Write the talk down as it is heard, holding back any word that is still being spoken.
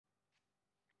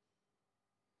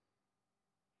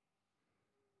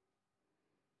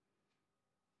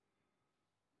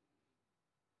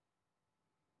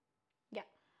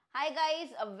Hi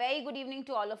guys, a very good evening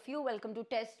to all of you. Welcome to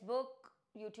Textbook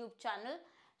YouTube channel.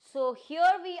 So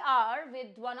here we are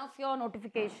with one of your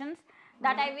notifications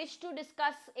that I wish to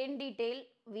discuss in detail.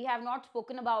 We have not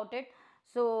spoken about it.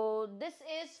 So this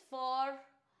is for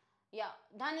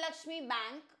Dhanlaxmi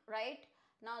Bank, right?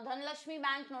 Now Dhanlaxmi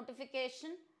Bank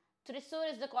notification.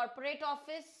 Thrissur is the corporate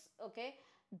office, okay?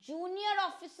 Junior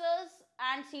officers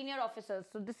and senior officers.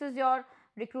 So this is your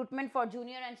recruitment for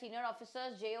junior and senior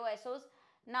officers, JOSOs.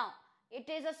 Now, it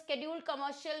is a scheduled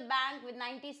commercial bank with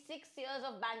 96 years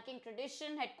of banking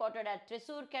tradition, headquartered at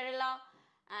Thrissur, Kerala.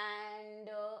 And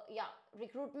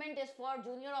recruitment is for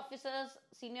junior officers,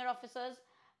 senior officers,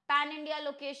 pan India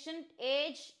location,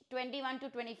 age 21 to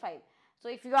 25. So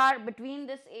if you are between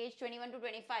this age 21 to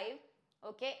 25,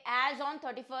 okay, as on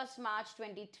 31st March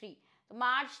 23, तो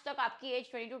मार्च तक आपकी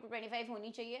as 22 to 25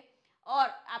 होनी चाहिए. और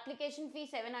application fee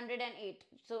 708.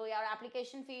 So your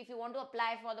application fee, if you want to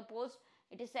apply for the post,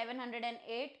 it is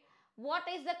 708. What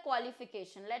is the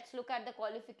qualification? Let's look at the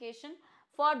qualification.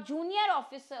 For junior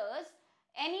officers,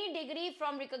 any degree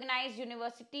from recognized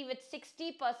university with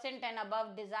 60% and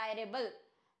above desirable.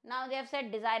 Now they have said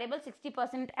desirable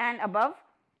 60% and above.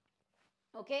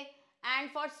 Okay. And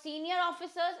for senior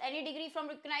officers, any degree from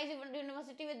recognized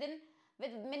university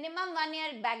with minimum 1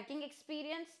 year banking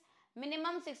experience,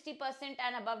 minimum 60%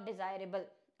 and above desirable.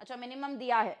 अच्छा minimum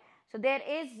दिया है. So there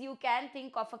is, you can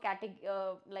think of a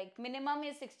category like minimum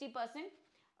is 60%.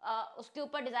 उसके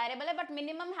ऊपर desirable है, but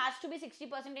minimum has to be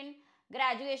 60% in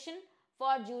graduation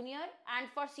for junior, and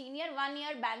for senior 1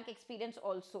 year bank experience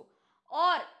also,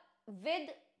 or with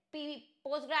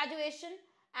post graduation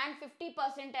and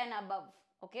 50% and above.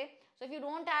 Okay, so if you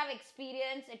don't have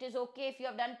experience, it is okay if you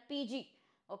have done PG.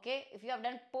 Okay, if you have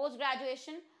done post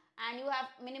graduation and you have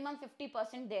minimum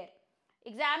 50% there.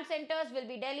 Exam centers will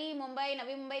be Delhi, Mumbai,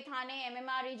 Navi Mumbai, Thane,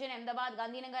 MMR region, Ahmedabad,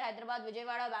 Gandhinagar, Hyderabad,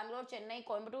 Vijayawada, Bangalore, Chennai,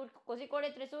 Coimbatore,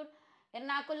 Kozhikode, Thrissur,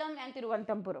 Ernakulam and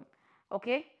Thiruvananthapuram.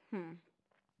 Okay.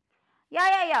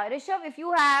 Yeah. Rishabh, if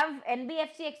you have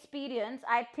NBFC experience,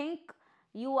 I think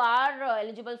you are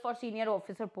eligible for senior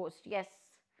officer post. Yes.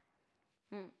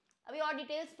 अभी और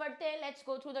details पढ़ते हैं. Let's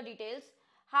go through the details.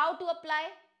 How to apply.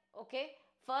 Okay,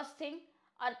 first thing,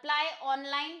 apply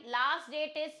online. Last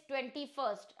date is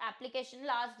 21st. Application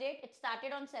last date, it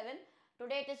started on 7,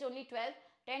 today it is only 12.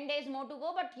 10 days more to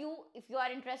go, but you, if you are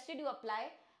interested, you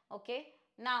apply. Okay,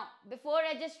 now before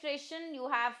registration you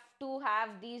have to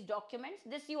have these documents.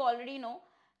 This you already know.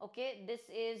 Okay, this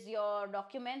is your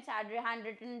documents,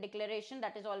 handwritten declaration,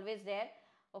 that is always there.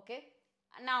 Okay,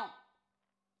 now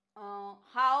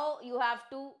how you have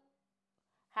to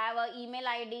have a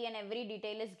email ID and every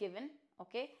detail is given.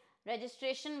 Okay,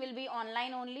 registration will be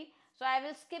online only, so I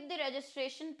will skip the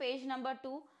registration. Page number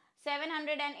 2,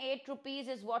 708 rupees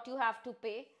is what you have to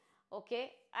pay.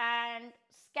 Okay, and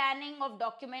scanning of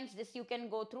documents, this you can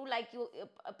go through like you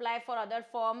apply for other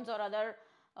forms or other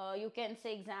you can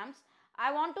say exams.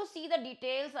 I want to see the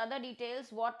details, other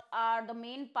details, what are the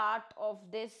main part of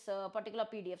this particular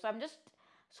PDF. So I'm just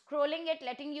scrolling it,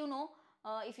 letting you know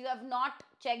if you have not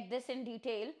checked this in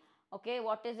detail. Okay,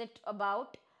 what is it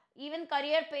about? Even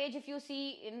career page, if you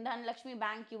see in Dhanlaxmi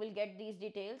Bank, you will get these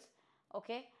details.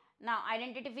 Okay, now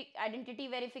identity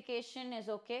verification is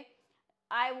okay.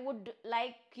 I would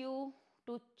like you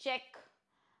to check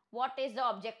what is the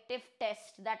objective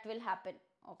test that will happen.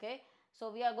 Okay, so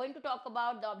we are going to talk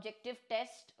about the objective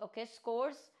test. Okay,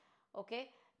 scores. Okay,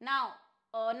 now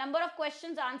number of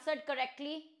questions answered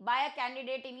correctly by a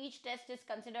candidate in each test is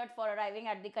considered for arriving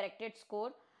at the corrected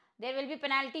score. There will be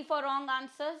penalty for wrong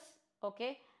answers.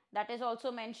 Okay, that is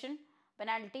also mentioned,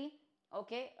 penalty.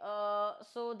 Okay,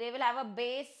 so they will have a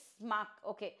base mark.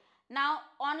 Okay, now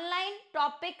online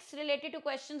topics related to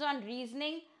questions on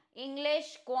reasoning,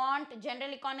 English, quant,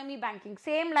 general economy, banking,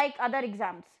 same like other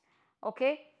exams.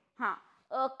 Okay, हाँ,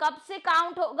 कब से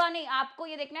count होगा नहीं, आपको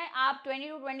ये देखना है. आप 20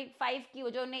 to 25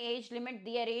 की जो ने एज लिमिट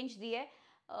दी है, रेंज दी है,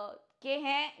 के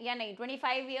हैं या नहीं,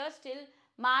 25 ईयर्स टिल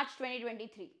मार्च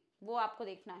 2023, वो आपको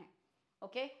देखना है.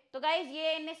 ओके, तो गाइज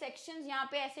ये इनने सेक्शंस यहाँ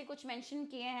पे ऐसे कुछ मेंशन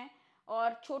किए हैं,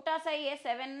 और छोटा सा ही है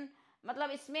 7,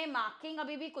 मतलब इसमें मार्किंग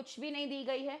अभी भी कुछ भी नहीं दी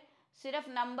गई है, सिर्फ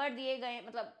नंबर दिए गए,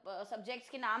 मतलब सब्जेक्ट्स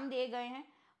के नाम दिए गए हैं,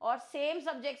 और सेम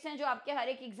सब्जेक्ट्स हैं जो आपके हर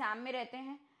एक एग्जाम में रहते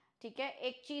हैं. ठीक है,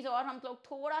 एक चीज़ और हम लोग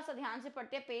थोड़ा सा ध्यान से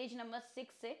पढ़ते हैं पेज नंबर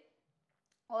 6 से,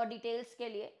 और डिटेल्स के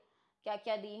लिए क्या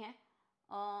क्या दी हैं.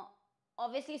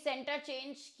 ऑब्वियसली सेंटर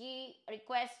चेंज की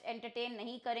रिक्वेस्ट एंटरटेन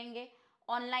नहीं करेंगे,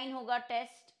 ऑनलाइन होगा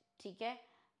टेस्ट. ठीक है,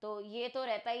 तो ये तो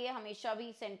रहता ही है, हमेशा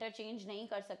भी सेंटर चेंज नहीं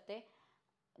कर सकते.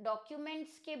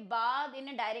 डॉक्यूमेंट्स के बाद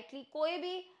इन्हें डायरेक्टली कोई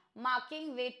भी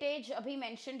मार्किंग वेटेज अभी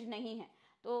मेंशन्ड नहीं है.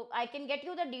 So I can get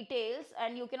you the details,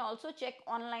 and you can also check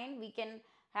online. We can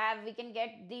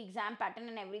get the exam pattern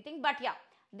and everything. But yeah,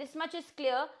 this much is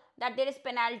clear that there is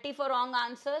penalty for wrong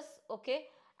answers, okay,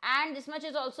 and this much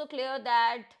is also clear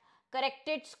that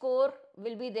corrected score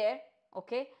will be there,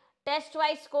 okay. Test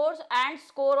wise scores and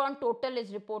score on total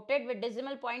is reported with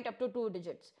decimal point up to 2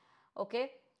 digits, okay.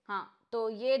 हाँ, तो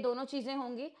ये दोनों चीजें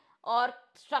होंगी, और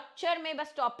structure में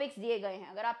बस topics दिए गए हैं.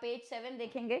 अगर आप पेज 7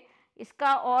 देखेंगे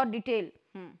इसका और डिटेल,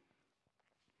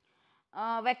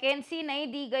 वैकेंसी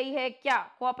नहीं दी गई है क्या,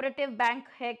 कोऑपरेटिव बैंक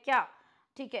है क्या,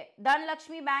 ठीक है.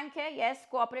 धनलक्ष्मी बैंक है, यस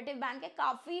कोऑपरेटिव बैंक है,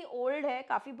 काफ़ी ओल्ड है,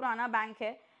 काफ़ी पुराना बैंक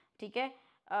है, ठीक है.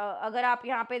 अगर आप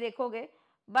यहाँ पे देखोगे,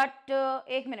 बट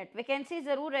एक मिनट, वैकेंसी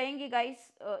ज़रूर रहेंगी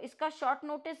गाइस. इसका शॉर्ट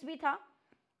नोटिस भी था,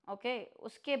 ओके.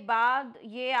 उसके बाद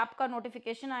ये आपका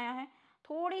नोटिफिकेशन आया है.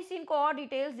 थोड़ी सी इनको और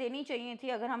डिटेल्स देनी चाहिए थी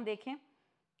अगर हम देखें,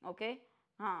 ओके.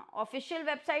 हाँ, ऑफिशियल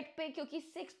वेबसाइट पे, क्योंकि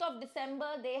 6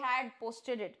 December they had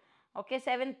posted it, okay.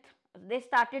 7th they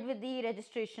started with the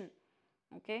registration,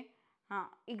 okay.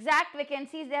 Exact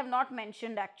vacancies they have not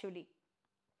mentioned, actually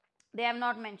they have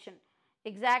not mentioned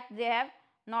exact, they have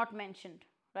not mentioned,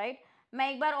 right. मैं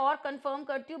एक बार और confirm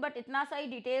करती हूँ, but इतना सारी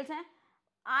details हैं.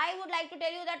 I would like to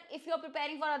tell you that if you are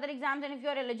preparing for other exams and if you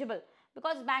are eligible,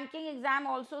 because banking exam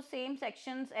also same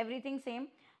sections, everything same,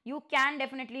 you can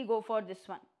definitely go for this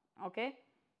one, okay.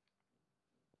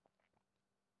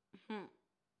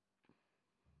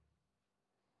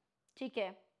 ठीक है.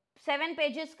 7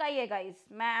 pages का ये guys,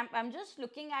 मैं I am just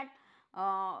looking at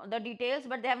the details,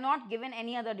 but they have not given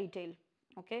any other detail,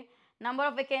 okay. Number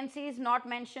of vacancies not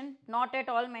mentioned, not at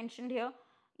all mentioned here.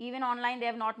 Even online they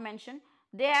have not mentioned.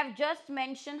 They have just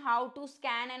mentioned how to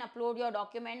scan and upload your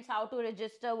documents, how to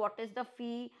register, what is the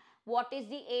fee, what is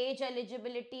the age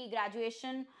eligibility,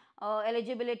 graduation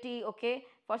eligibility, okay.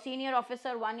 For senior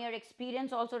officer 1 year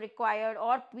experience also required,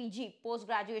 or PG post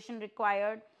graduation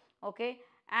required, okay.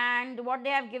 And what they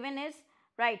have given is,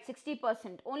 right,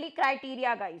 60%, only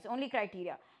criteria guys, only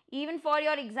criteria. Even for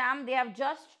your exam they have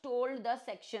just told the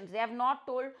sections, they have not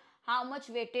told how much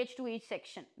weightage to each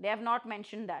section, they have not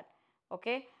mentioned that,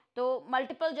 okay. तो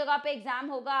multiple जगह पे exam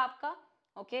होगा आपका,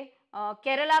 okay.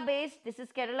 Kerala based, this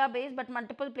is Kerala based, but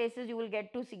multiple places you will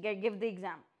get to give the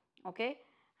exam, okay.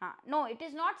 No, it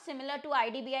is not similar to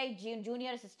IDBI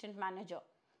junior assistant manager,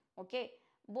 okay.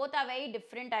 Both are very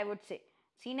different, I would say.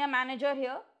 Senior manager,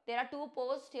 here there are 2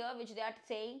 posts here which they are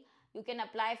saying you can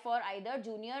apply for either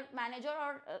junior manager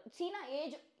or see na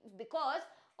age, because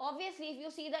obviously if you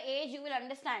see the age you will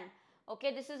understand,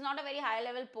 okay. This is not a very high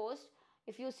level post.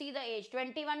 If you see the age,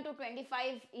 21 to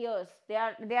 25 years, they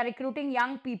are recruiting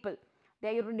young people,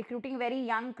 they are recruiting very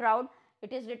young crowd.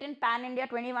 It is written pan India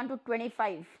 21 to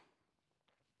 25,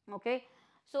 okay.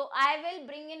 So I will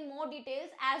bring in more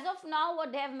details. As of now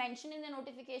what they have mentioned in the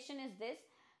notification is this.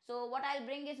 So what I'll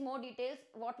bring is more details.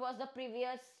 What was the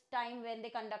previous time when they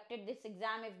conducted this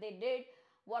exam, if they did,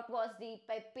 what was the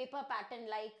paper pattern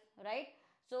like, right.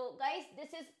 So guys, this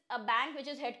is a bank which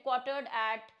is headquartered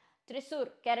at Thrissur,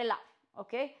 Kerala,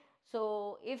 okay.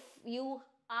 So if you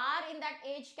are in that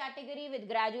age category with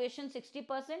graduation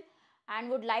 60% and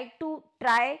would like to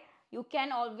try, you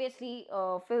can obviously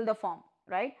fill the form,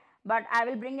 right. But I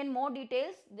will bring in more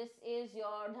details. This is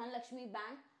your Dhanlaxmi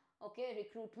bank, okay,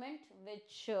 recruitment,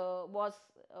 which was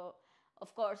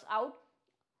of course out,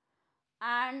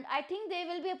 and I think they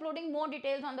will be uploading more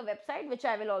details on the website, which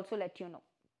I will also let you know,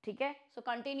 okay. So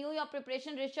continue your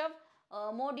preparation, Rishabh.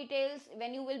 More details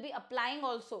when you will be applying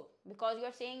also, because you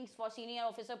are saying for senior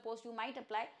officer post you might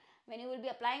apply. When you will be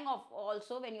applying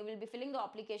also, when you will be filling the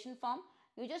application form,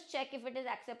 you just check if it is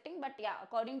accepting. But yeah,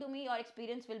 according to me your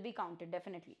experience will be counted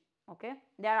definitely, okay.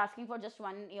 They are asking for just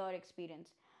 1 year experience,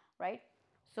 right.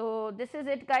 So this is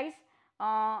it guys.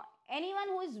 Anyone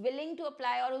who is willing to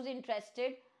apply or who is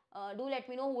interested, do let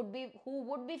me know who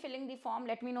would be filling the form.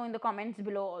 Let me know in the comments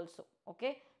below also,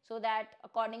 okay, so that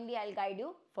accordingly I'll guide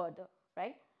you further,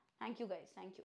 right. Thank you guys, thank you.